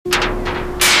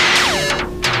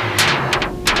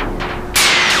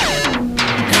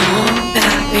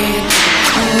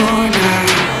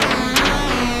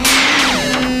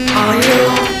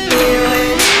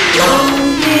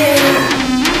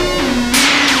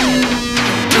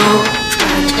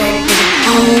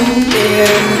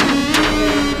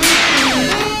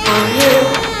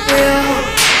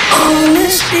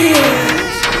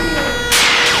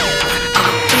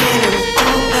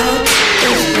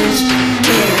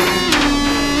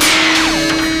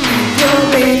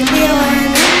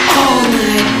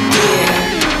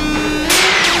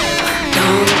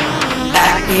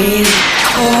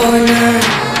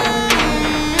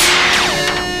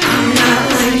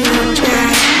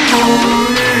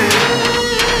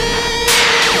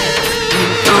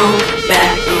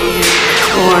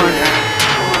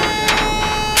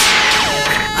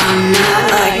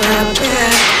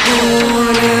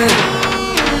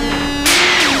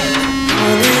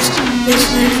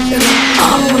listening to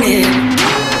own it.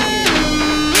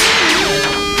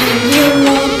 And you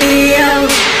won't be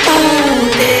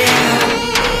alone there.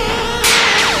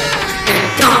 And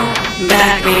don't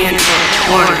back me into a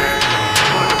corner.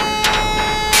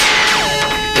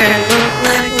 And look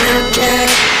like Lil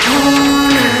Jack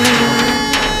Horner.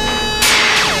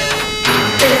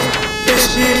 This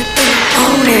is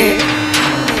own it.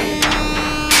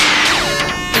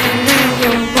 And then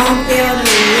you won't be able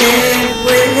to live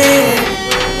with it.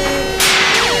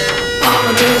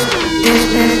 All this is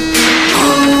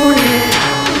own it.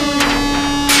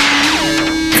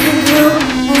 And you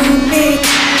won't be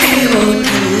able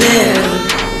to live.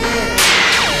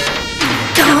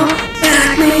 Don't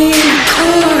back me in a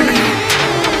corner.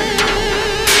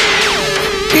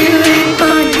 You ain't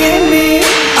gonna get me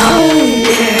on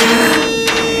there.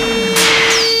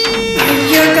 And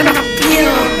you're gonna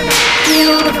feel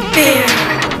the fear.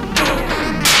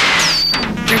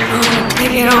 You're gonna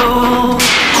take it all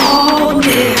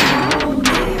there.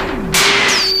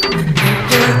 And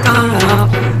you're gonna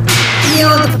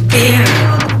feel the fear.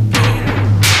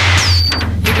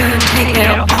 You're gonna take it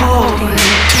all and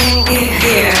take it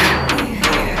here.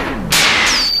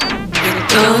 You're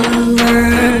gonna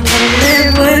learn to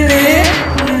live with it.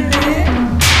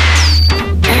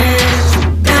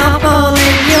 And doubtful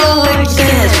that you'll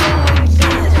exist.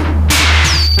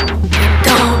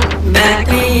 Don't back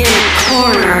me in a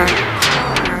corner.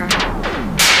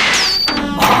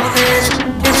 All this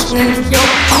is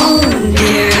your own,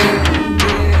 dear.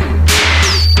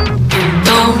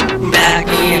 Don't back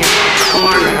me in a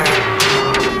corner.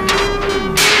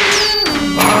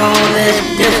 All this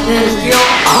is your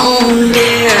own,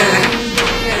 dear.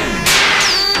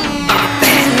 Our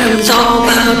fandom's all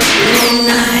about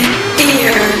midnight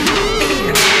fear.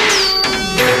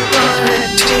 You're gonna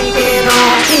take it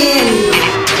all in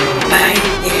right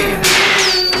here.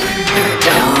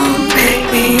 Don't make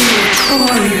me in the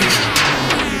corners.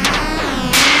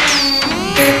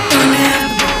 You're gonna have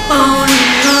to phone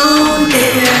alone,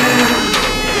 dear.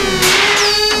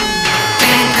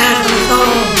 Phantasms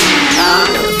all out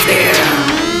of fear.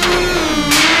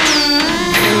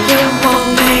 And you won't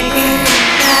make it,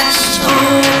 that's so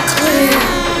clear.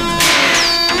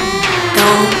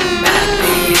 Don't back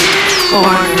me in the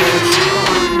corners.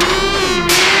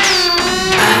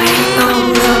 I ain't no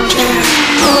Lil Jack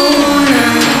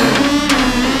Horner.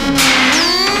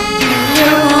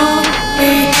 You won't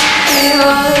be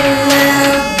able to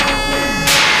live.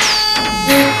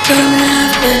 You're gonna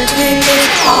have to take this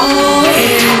all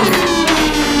in.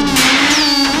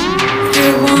 You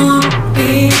won't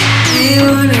be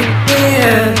able to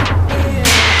give.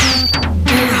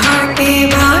 Your heart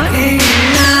gave out and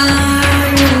now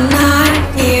you're not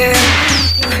here.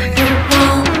 You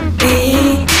won't be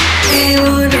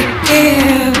able to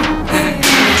give.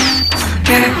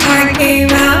 Your heart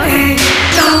gave out and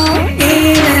don't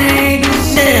even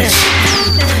exist.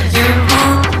 You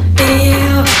won't be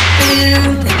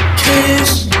able to kiss.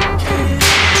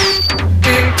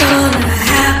 You're gonna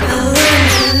have to learn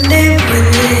to live with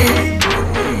it.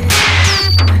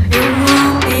 You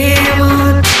won't be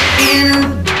able to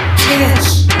kiss.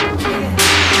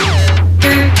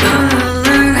 You're gonna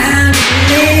learn how to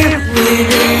live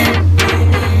with it.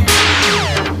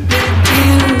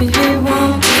 And you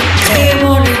won't be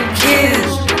able to kiss.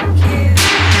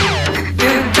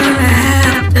 You're gonna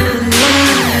have to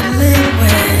learn to live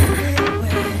with it.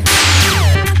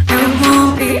 You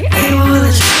won't be able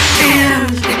to stand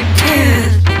to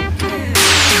kiss.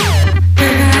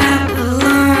 You're gonna have to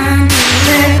learn to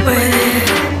live with it.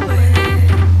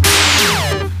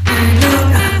 And you're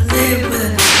gonna live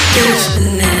with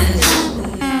dissonance.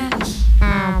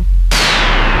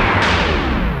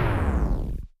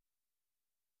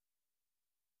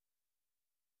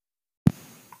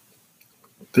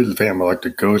 This is Fam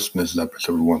Electric Ghost, and this is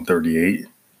episode 138.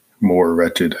 More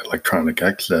wretched electronic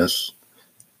excess.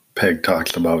 Peg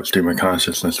talks about stream of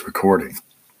consciousness recording.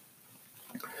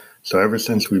 So ever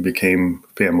since we became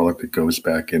Fam Electric Ghost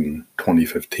back in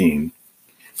 2015,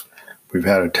 we've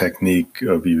had a technique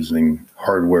of using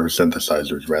hardware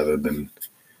synthesizers rather than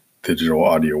digital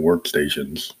audio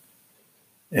workstations,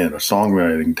 and a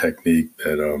songwriting technique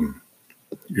that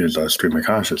is a stream of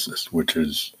consciousness, which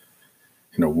is,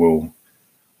 we'll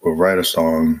write a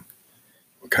song,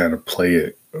 we'll kind of play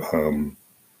it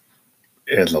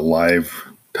as a live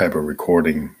type of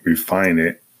recording, refine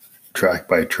it track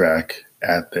by track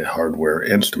at the hardware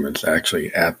instruments,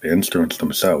 actually at the instruments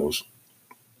themselves,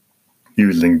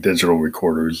 using digital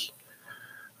recorders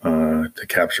to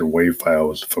capture wave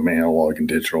files from analog and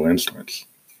digital instruments.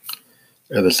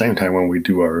 At the same time, when we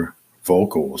do our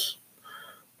vocals,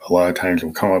 a lot of times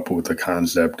we'll come up with a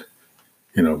concept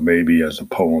maybe as a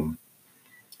poem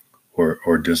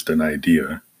or just an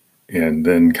idea, and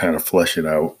then kind of flesh it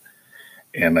out.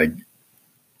 And I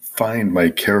find my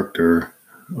character,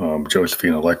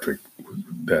 Josephine Electric,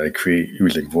 that I create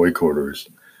using vocoders.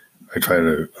 I try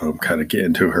to kind of get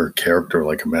into her character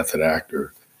like a method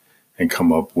actor and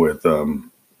come up with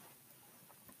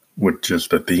just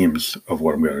the themes of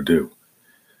what I'm going to do.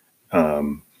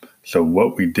 So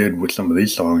what we did with some of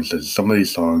these songs is some of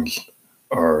these songs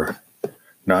are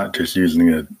not just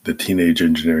using the Teenage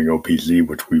Engineering OPZ,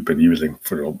 which we've been using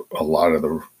for a lot of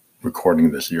the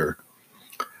recording this year.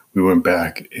 We went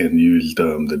back and used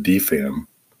the DFAM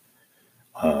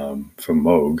from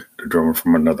Moog, the drummer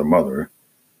from Another Mother,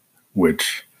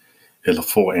 which is a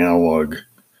full analog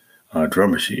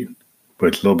drum machine. But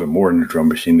it's a little bit more than a drum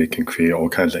machine. They can create all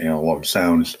kinds of analog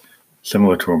sounds,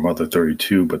 similar to a Mother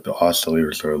 32, but the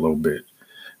oscillators are a little bit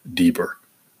deeper.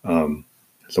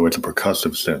 So it's a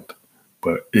percussive synth,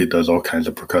 but it does all kinds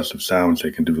of percussive sounds.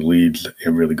 They can do leads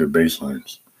and really good bass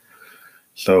lines.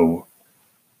 So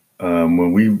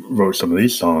when we wrote some of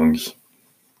these songs,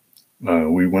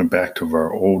 we went back to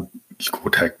our old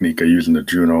school technique of using the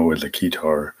Juno as a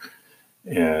guitar,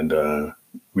 and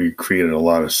we created a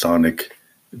lot of sonic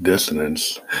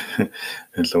dissonance.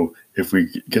 And so if we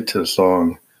get to the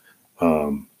song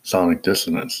Sonic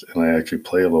Dissonance, and I actually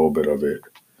play a little bit of it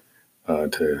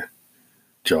to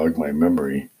jog my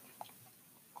memory.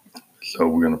 So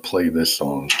we're going to play this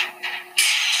song.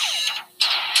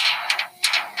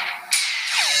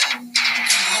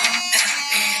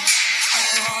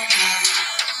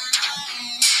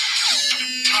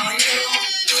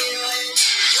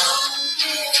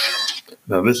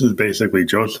 Now, this is basically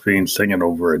Josephine singing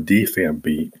over a DFAM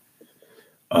beat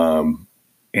and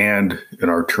an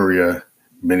Arturia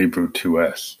Mini Brute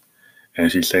 2S. And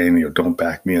she's saying, don't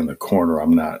back me in the corner.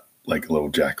 I'm not like a little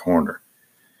Jack Horner.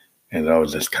 And that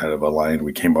was just kind of a line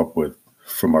we came up with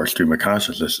from our Stream of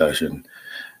Consciousness session.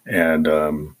 And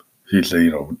she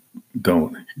said,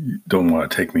 don't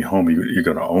want to take me home. You're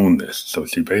going to own this. So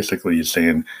she basically is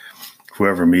saying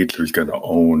whoever meets her is going to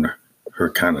own her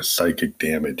kind of psychic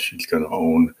damage. She's going to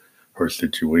own her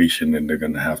situation, and they're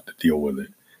going to have to deal with it.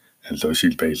 And so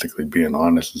she's basically being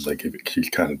honest. It's like if she's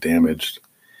kind of damaged,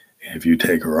 if you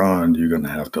take her on, you're going to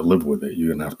have to live with it. You're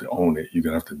going to have to own it. You're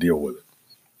going to have to deal with it.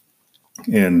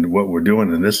 And what we're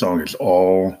doing in this song is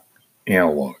all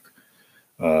analog.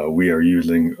 We are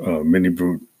using Mini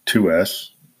Brute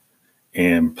 2S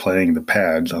and playing the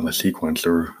pads on the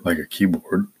sequencer like a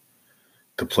keyboard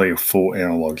to play a full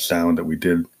analog sound that we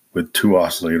did with two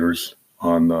oscillators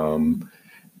on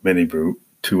Mini Brute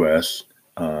 2S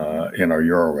in our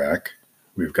Eurorack.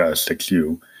 We've got a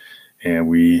 6U, and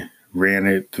we ran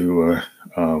it through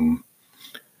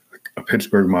a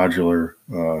Pittsburgh modular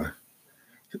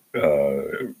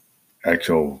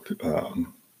actual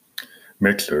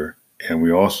mixer, and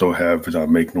we also have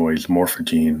Make Noise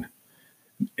Morphogene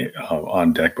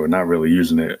on deck, but not really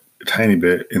using it. A tiny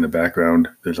bit in the background.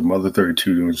 There's a Mother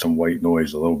 32 doing some white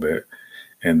noise a little bit,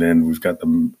 and then we've got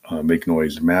the Make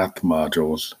Noise math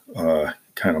modules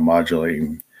kind of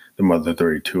modulating the Mother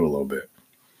 32 a little bit.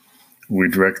 We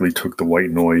directly took the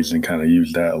white noise and kind of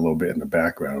used that a little bit in the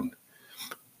background.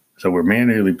 So we're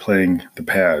manually playing the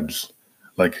pads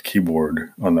like a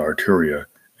keyboard on the Arturia,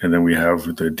 and then we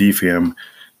have the DFAM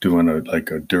doing a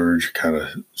dirge kind of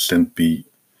synth beat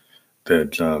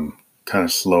that's kind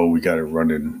of slow. We got it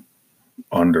running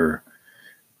under,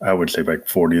 I would say, like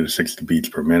 40 to 60 beats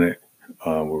per minute.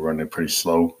 We're running pretty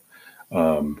slow.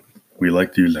 We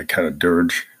like to use that kind of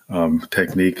dirge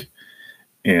technique,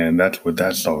 and that's what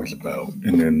that song is about.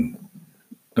 And then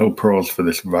No Pearls for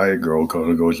This Riot Girl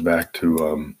goes back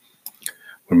to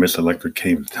When Miss Electric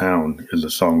Came to Town, is a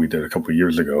song we did a couple of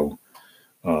years ago.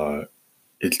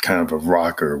 It's kind of a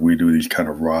rocker. We do these kind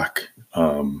of rock,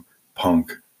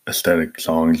 punk aesthetic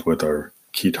songs with our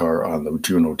guitar on the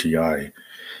Juno GI.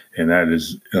 And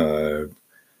that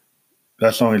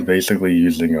song is basically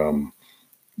using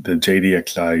the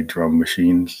JDXI drum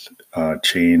machines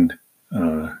chained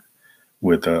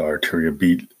with the Arturia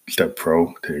Beat Step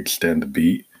Pro to extend the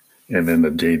beat. And then the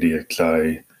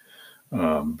JDXI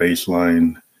bass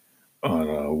line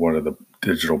on one of the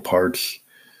digital parts,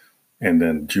 and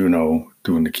then Juno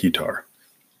doing the guitar.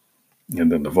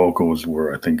 And then the vocals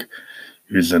were, I think,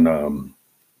 using, in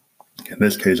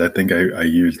this case, I think I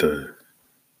used the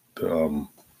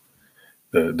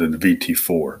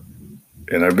VT4.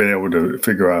 And I've been able to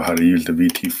figure out how to use the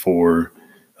VT4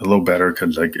 a little better,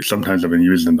 because sometimes I've been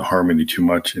using the harmony too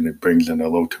much, and it brings in a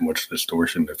little too much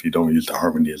distortion. If you don't use the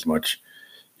harmony as much,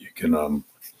 you can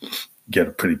get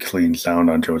a pretty clean sound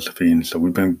on Josephine. So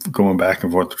we've been going back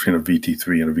and forth between a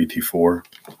VT3 and a VT4,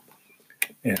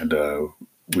 and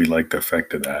we like the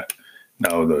effect of that.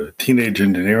 Now, the Teenage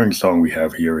Engineering song we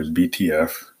have here is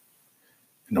BTF,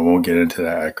 and I won't get into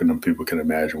that acronym. People can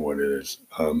imagine what it is.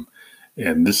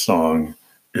 And this song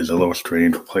is a little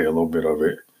strange. We'll play a little bit of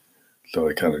it, so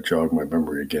I kind of jog my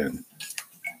memory again.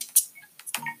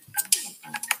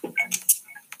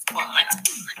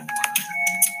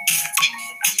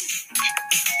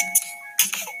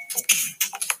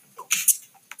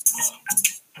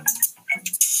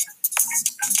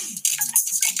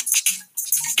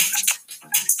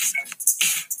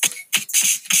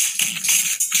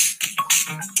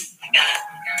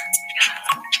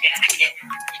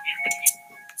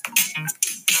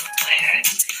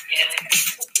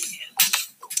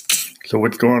 So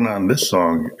what's going on in this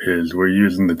song is we're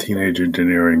using the Teenage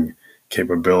Engineering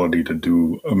capability to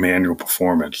do a manual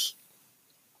performance.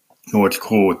 And what's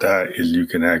cool with that is you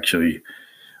can actually,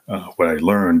 what I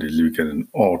learned is you can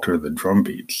alter the drum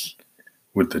beats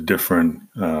with the different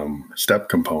step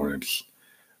components.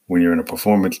 When you're in a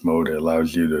performance mode, it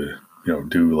allows you to,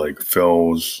 do like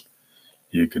fills.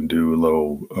 You can do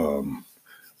little,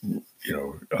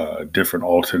 different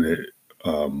alternate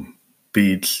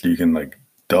beats. You can like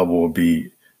double a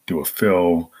beat, do a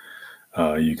fill.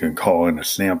 You can call in a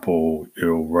sample.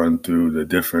 It'll run through the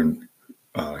different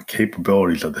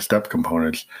capabilities of the step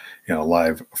components in a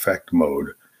live effect mode.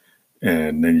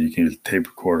 And then you can use a tape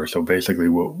recorder. So basically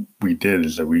what we did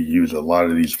is that we use a lot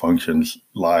of these functions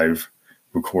live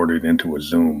recorded into a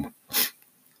Zoom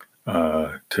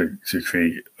to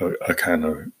create a kind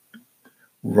of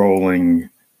rolling,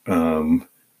 not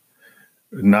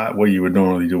what you would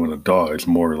normally do in a DAW. It's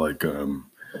more like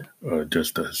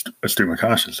just a stream of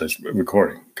consciousness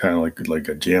recording, kind of like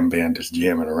a jam band just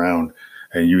jamming around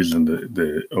and using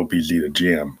the OPZ to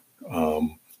jam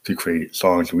to create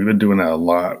songs. We've been doing that a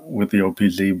lot with the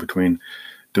OPZ, between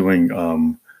doing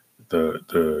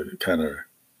the kind of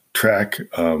track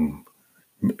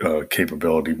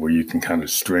capability where you can kind of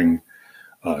string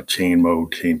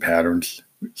chain patterns.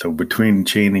 So between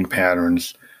chaining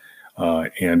patterns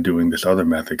and doing this other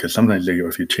method, because sometimes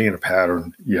if you chain a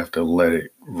pattern, you have to let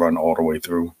it run all the way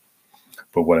through.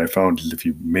 But what I found is if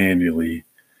you manually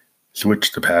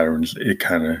switch the patterns, it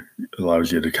kind of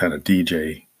allows you to kind of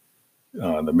DJ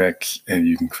the mix, and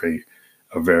you can create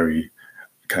a very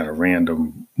kind of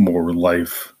random, more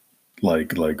life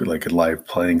like a live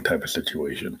playing type of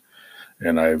situation.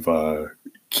 And I've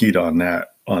keyed on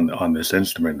that on this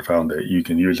instrument and found that you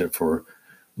can use it for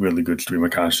really good stream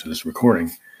of consciousness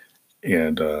recording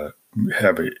and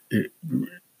have it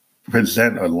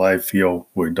present a live feel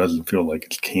where it doesn't feel like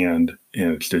it's canned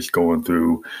and it's just going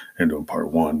through and doing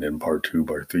part one, then part two,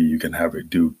 part three. You can have it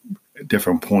do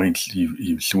different points.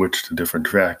 You switch to different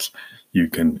tracks. You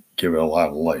can give it a lot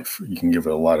of life. You can give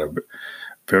it a lot of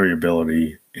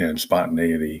variability and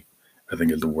spontaneity, I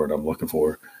think is the word I'm looking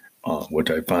for, which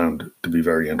I found to be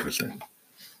very interesting.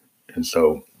 And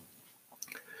so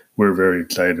we're very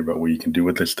excited about what you can do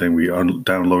with this thing. We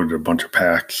downloaded a bunch of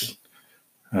packs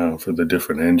for the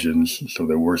different engines. So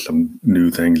there were some new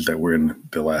things that were in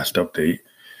the last update.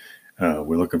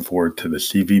 We're looking forward to the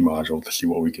CV module to see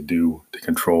what we could do to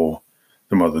control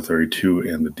the Mother 32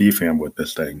 and the DFAM with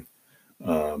this thing.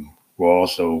 We're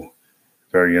also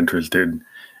very interested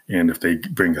in if they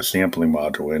bring a sampling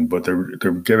module in, but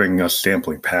they're giving us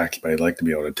sampling packs, but I'd like to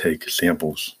be able to take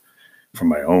samples from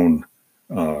my own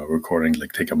recordings,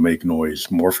 like take a Make Noise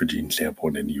Morphogene sample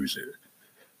and then use it.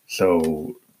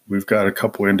 So we've got a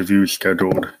couple interviews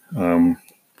scheduled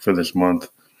for this month.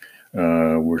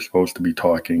 We're supposed to be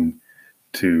talking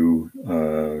to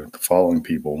the following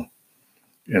people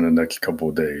in the next couple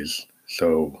of days.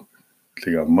 So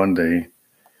on Monday,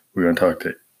 we're going to talk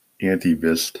to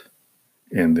Antivist,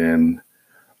 and then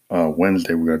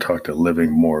Wednesday, we're going to talk to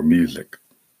Living More Music.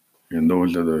 And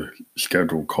those are the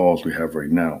scheduled calls we have right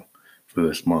now for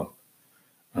this month.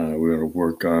 We're going to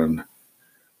work on,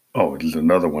 there's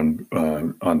another one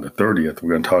on the 30th.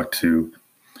 We're going to talk to,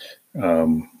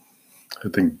 I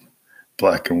think,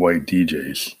 Black and White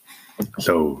DJs.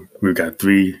 So we've got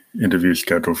 3 interviews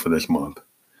scheduled for this month.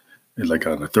 It's like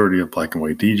on the 30th, Black and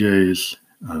White DJs.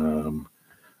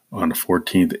 On the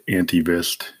 14th,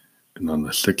 Antivist. And on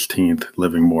the 16th,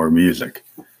 Living More Music.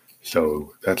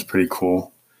 So that's pretty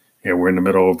cool. And we're in the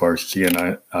middle of our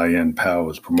CNIN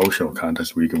Pals promotional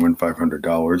contest where you can win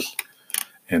 $500.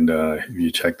 And if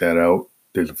you check that out,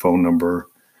 there's a phone number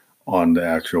on the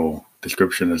actual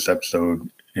description of this episode,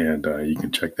 and you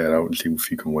can check that out and see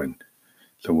if you can win.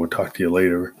 So we'll talk to you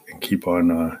later, and keep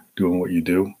on doing what you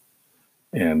do.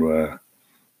 And we'll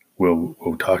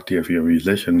we'll talk to you if you're a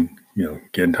musician.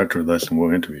 Get in touch with us and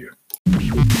we'll interview you.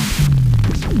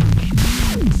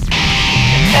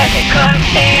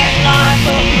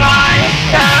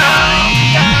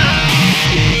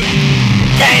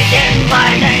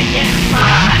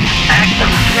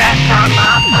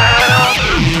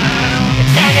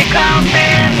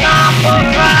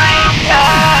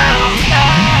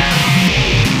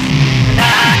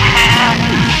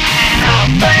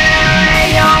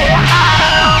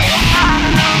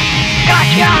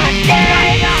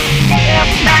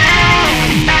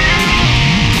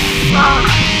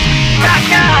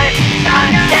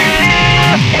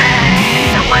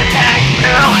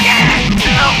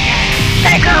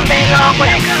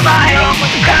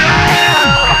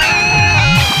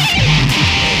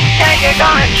 You're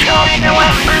gonna choke me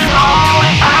with my own.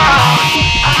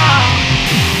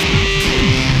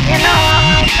 You know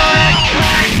I'm gonna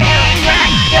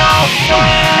wreck your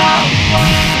world.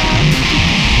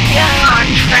 You're on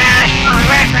trash, I'll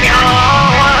wreck your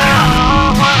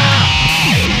world.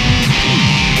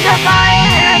 If I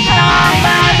hit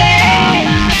somebody,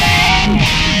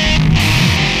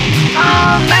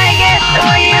 I'll make it so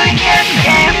you just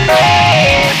can't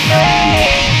breathe.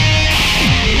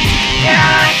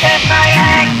 Yeah, if I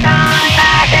act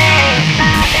somebody,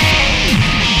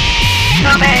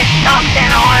 somebody stuffed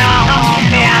in oil won't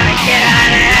be able to get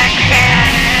out of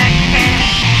action.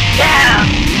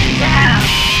 Yeah,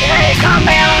 they come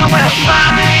in with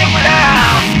fire,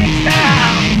 girl.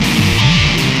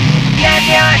 If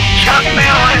you choke me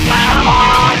with my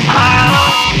own pearl,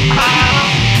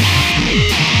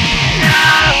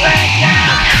 I'll break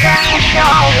down, trash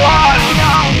your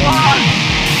world.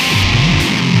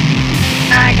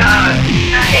 I got it,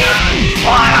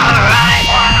 alright.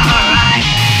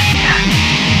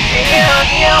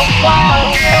 You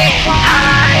won't be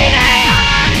hiding.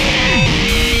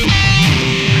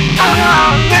 I'm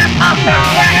gonna rip up the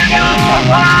radio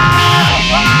wall.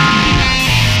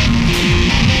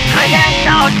 I just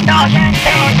don't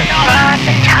think you're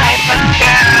the type of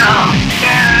girl.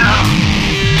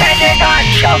 Said you're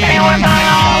gonna choke me with my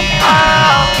own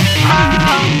pearl.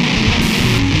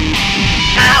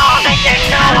 I don't think you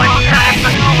know what type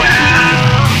of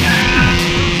world.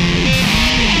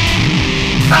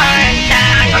 Burn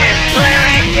down your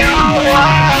lyric, your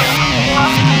world.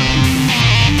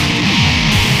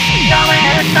 Show me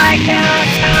the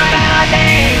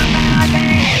psychoanalysis.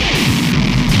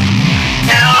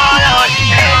 And all those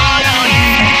pills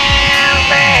can't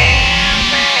be.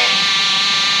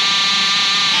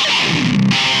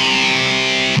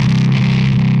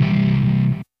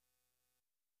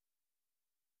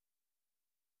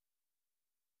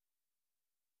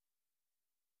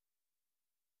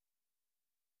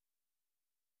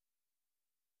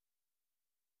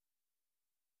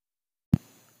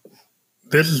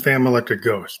 This is Fam Electric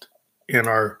Ghost, and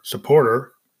our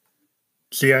supporter,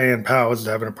 CIN Pals, is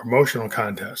having a promotional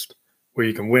contest where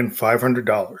you can win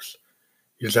 $500.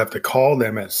 You just have to call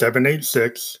them at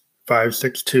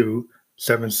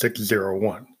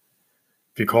 786-562-7601.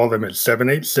 If you call them at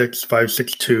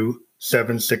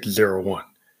 786-562-7601.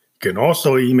 You can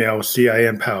also email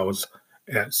CIN Pals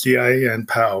at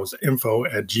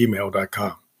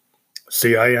cinpalsinfo@gmail.com.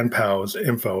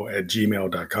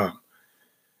 cinpalsinfo@gmail.com.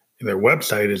 Their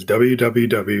website is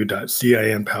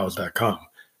www.cinpals.com.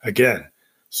 Again,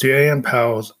 CIN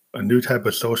Pals, a new type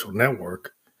of social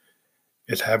network,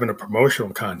 is having a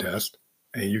promotional contest,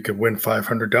 and you can win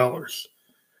 $500.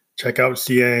 Check out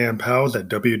CIN Pals at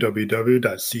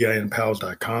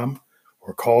www.cinpals.com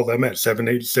or call them at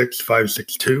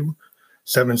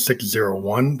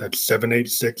 786-562-7601. That's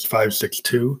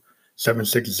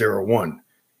 786-562-7601.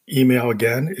 Email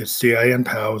again is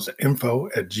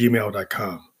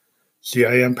cinpalsinfo@gmail.com.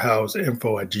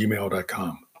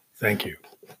 cinpalsinfo@gmail.com. Thank you.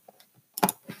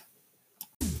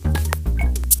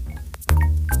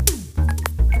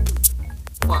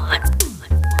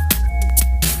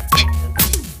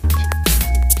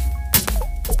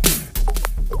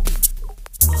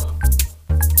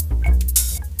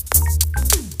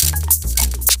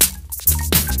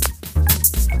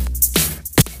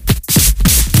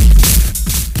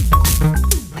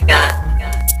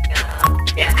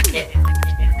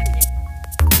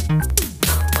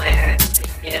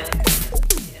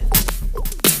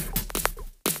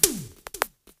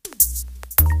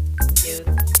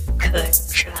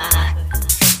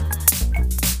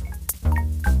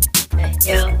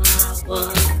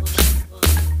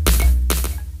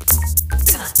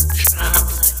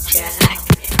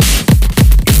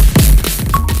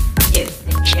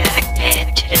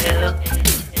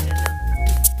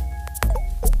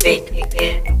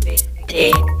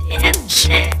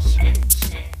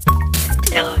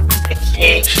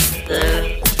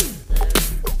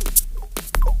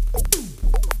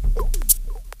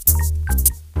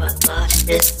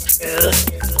 It's true.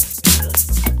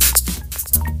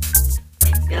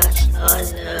 You're so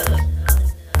low.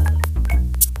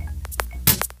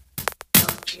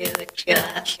 Don't you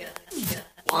just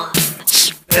want to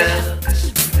screw?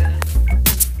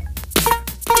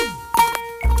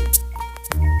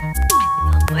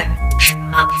 Nowhere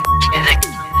trouble check.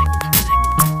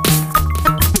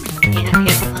 Can't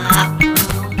get my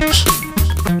bones.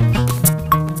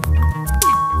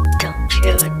 Don't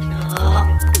you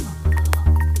know?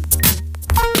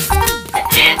 The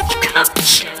end's coming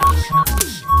soon.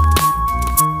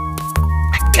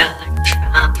 I got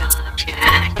trouble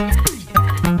check.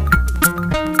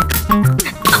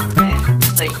 I'm there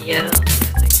for you.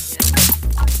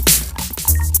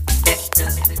 There's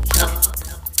nothing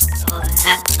all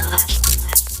that lost.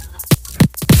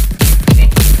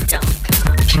 Don't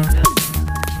come true.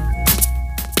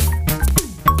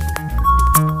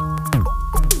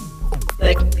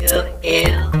 Would you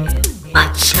heal my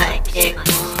psychic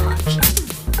wounds?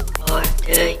 Or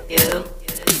do you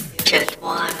just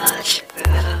want to screw?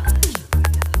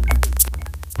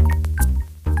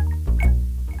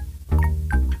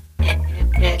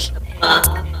 Is it above,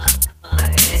 or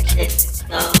is it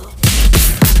low?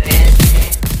 Or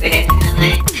is it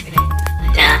really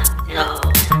down low?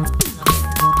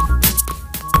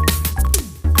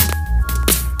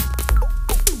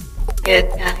 You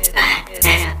got that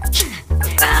hands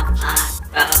around my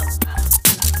throat.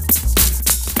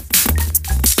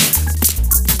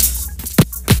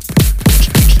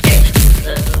 It's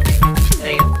blue, so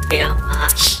you feel my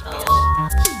soul.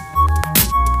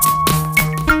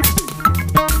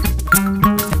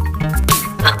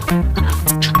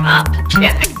 I'm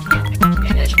check,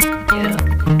 just you.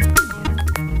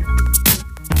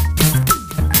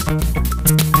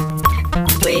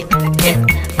 We could get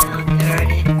them all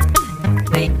dirty.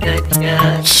 We could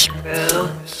just screw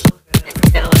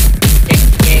until the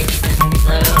engagement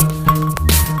blew.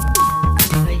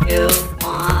 You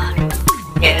want to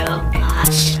kill my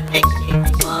sticky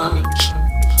wounds,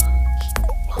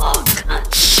 all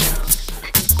consumed.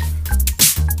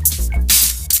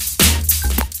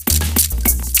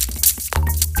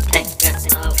 Take your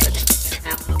love with the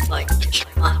temple like just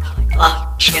want to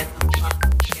fuck you.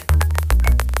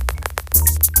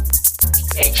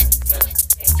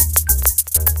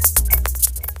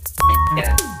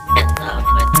 You're in love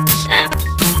with the sound.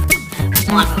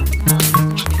 Wanna fuck you.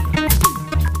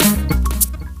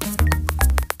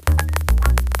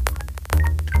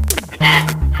 That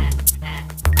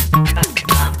truck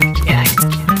up jack.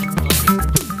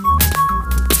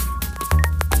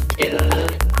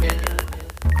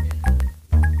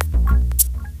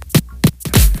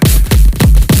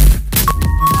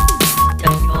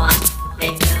 Don't you want to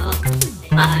feel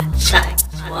my sight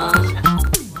wounds?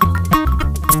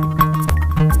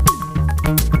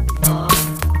 Or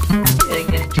do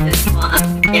you just want to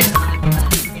get on the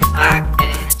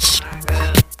carpet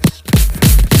screw?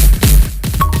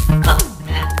 Fuck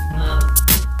that move.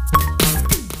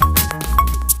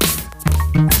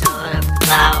 Know the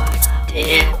flowers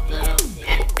did bloom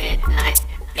at midnight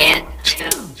in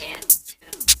June.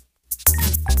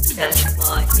 Just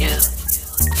for you.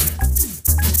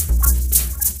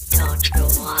 Don't you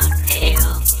want to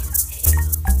heal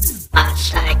my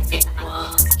psychic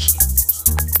wounds?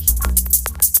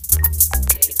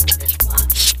 You just want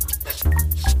to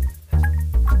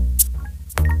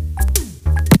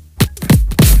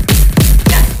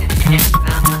got your hands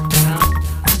around my throat.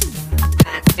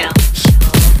 Trying to feel my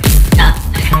soul. Got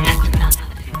my hands around my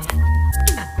head.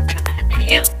 I'm trying to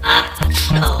heal my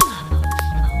soul.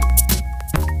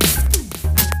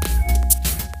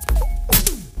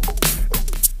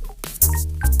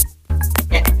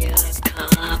 If you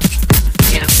come,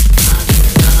 you come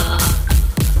love.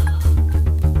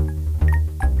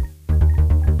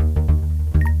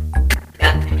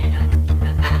 Got me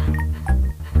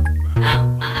out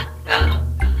my throat.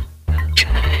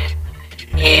 Trying to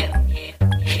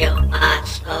heal my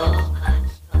soul.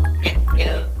 If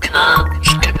you come,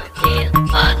 feel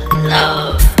my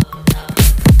love.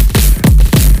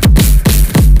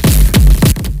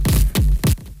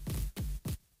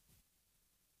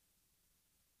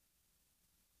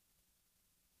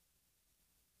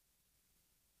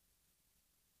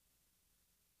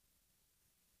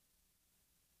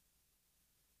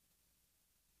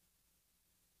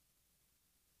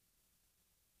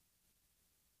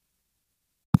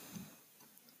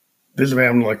 This is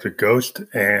Van Like the Ghost,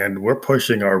 and we're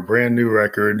pushing our brand new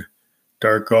record,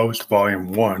 Dark Ghost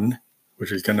Volume 1,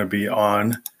 which is going to be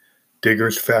on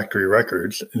Diggers Factory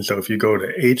Records. And so if you go to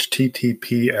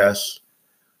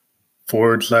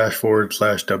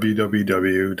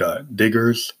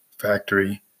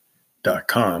https://www.diggersfactory.com,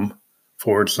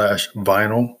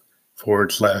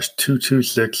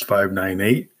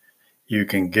 diggersfactory.com/vinyl/226598. You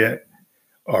can get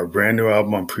our brand new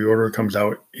album on pre-order. Comes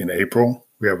out in April.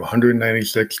 We have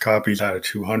 196 copies out of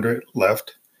 200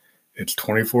 left. It's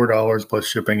 $24 plus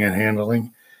shipping and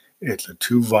handling. It's a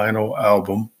 2 vinyl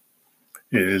album.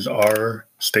 It is our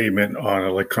statement on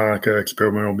electronica,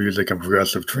 experimental music, and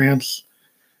progressive trance.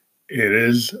 It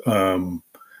is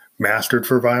mastered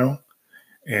for vinyl,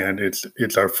 and it's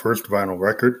our first vinyl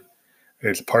record.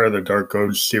 It's part of the Dark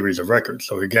Ghost series of records.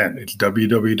 So again, it's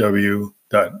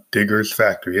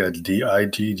www.diggersfactory, that's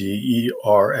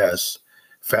DIGGERS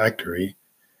factory,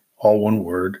 all one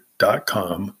word,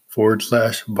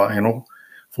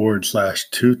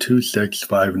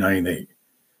 .com/vinyl/2266598.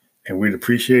 And we'd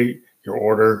appreciate your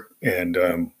order, and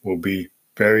we'll be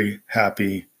very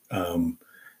happy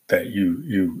that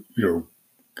you're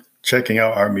checking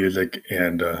out our music,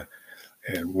 and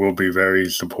we'll be very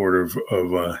supportive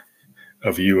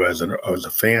of you as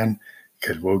a fan,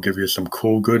 because we'll give you some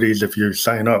cool goodies if you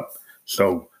sign up.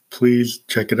 So please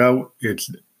check it out.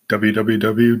 It's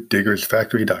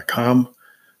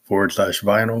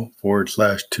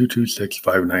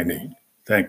www.diggersfactory.com/vinyl/2266598.